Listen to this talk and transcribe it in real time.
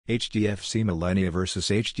HDFC Millennia vs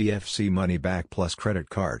HDFC MoneyBack Plus Credit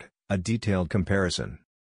Card, a detailed comparison.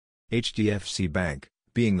 HDFC Bank,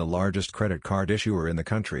 being the largest credit card issuer in the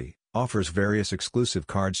country, offers various exclusive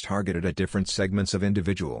cards targeted at different segments of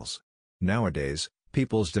individuals. Nowadays,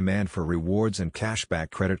 people's demand for rewards and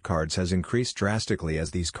cashback credit cards has increased drastically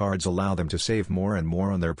as these cards allow them to save more and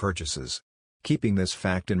more on their purchases. Keeping this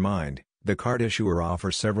fact in mind, the card issuer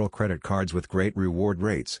offers several credit cards with great reward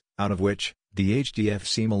rates, out of which, the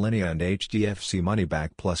HDFC Millennia and HDFC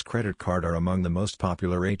MoneyBack Plus credit card are among the most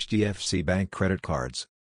popular HDFC Bank credit cards.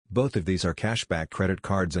 Both of these are cashback credit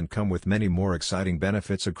cards and come with many more exciting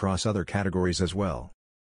benefits across other categories as well.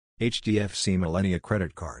 HDFC Millennia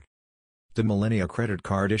Credit Card. The Millennia credit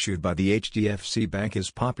card issued by the HDFC Bank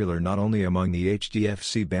is popular not only among the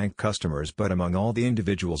HDFC Bank customers but among all the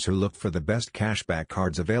individuals who look for the best cashback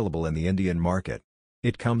cards available in the Indian market.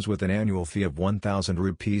 It comes with an annual fee of 1,000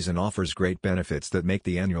 rupees and offers great benefits that make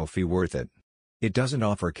the annual fee worth it. It doesn't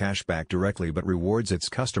offer cashback directly but rewards its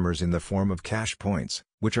customers in the form of cash points,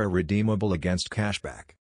 which are redeemable against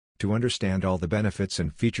cashback. To understand all the benefits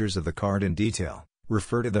and features of the card in detail,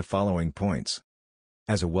 refer to the following points.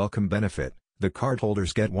 As a welcome benefit, the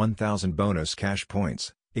cardholders get 1,000 bonus cash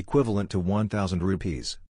points, equivalent to 1,000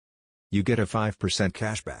 rupees. You get a 5%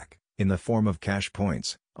 cashback, in the form of cash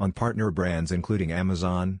points, on partner brands including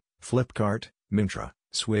Amazon, Flipkart, Myntra,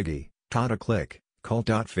 Swiggy, Tata Click,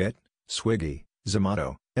 Cult.fit, Swiggy,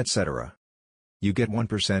 Zomato, etc. You get 1%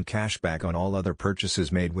 cashback on all other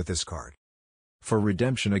purchases made with this card. For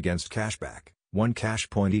redemption against cashback, 1 cash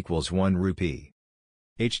point equals 1 rupee.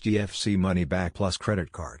 HDFC MoneyBack Plus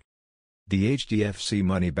Credit Card. The HDFC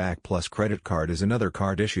MoneyBack Plus Credit Card is another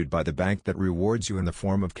card issued by the bank that rewards you in the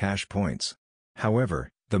form of cash points. However,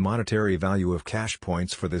 the monetary value of cash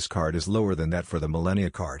points for this card is lower than that for the Millennia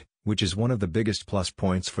card, which is one of the biggest plus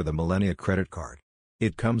points for the Millennia credit card.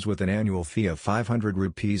 It comes with an annual fee of 500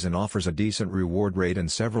 rupees and offers a decent reward rate and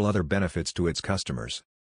several other benefits to its customers.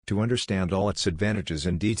 To understand all its advantages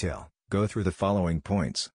in detail, go through the following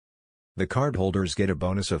points. The cardholders get a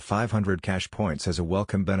bonus of 500 cash points as a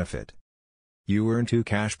welcome benefit. You earn 2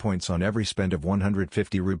 cash points on every spend of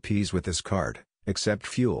 150 rupees with this card, except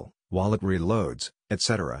fuel, wallet reloads,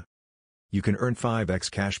 etc. You can earn 5x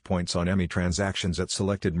cash points on any transactions at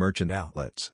selected merchant outlets.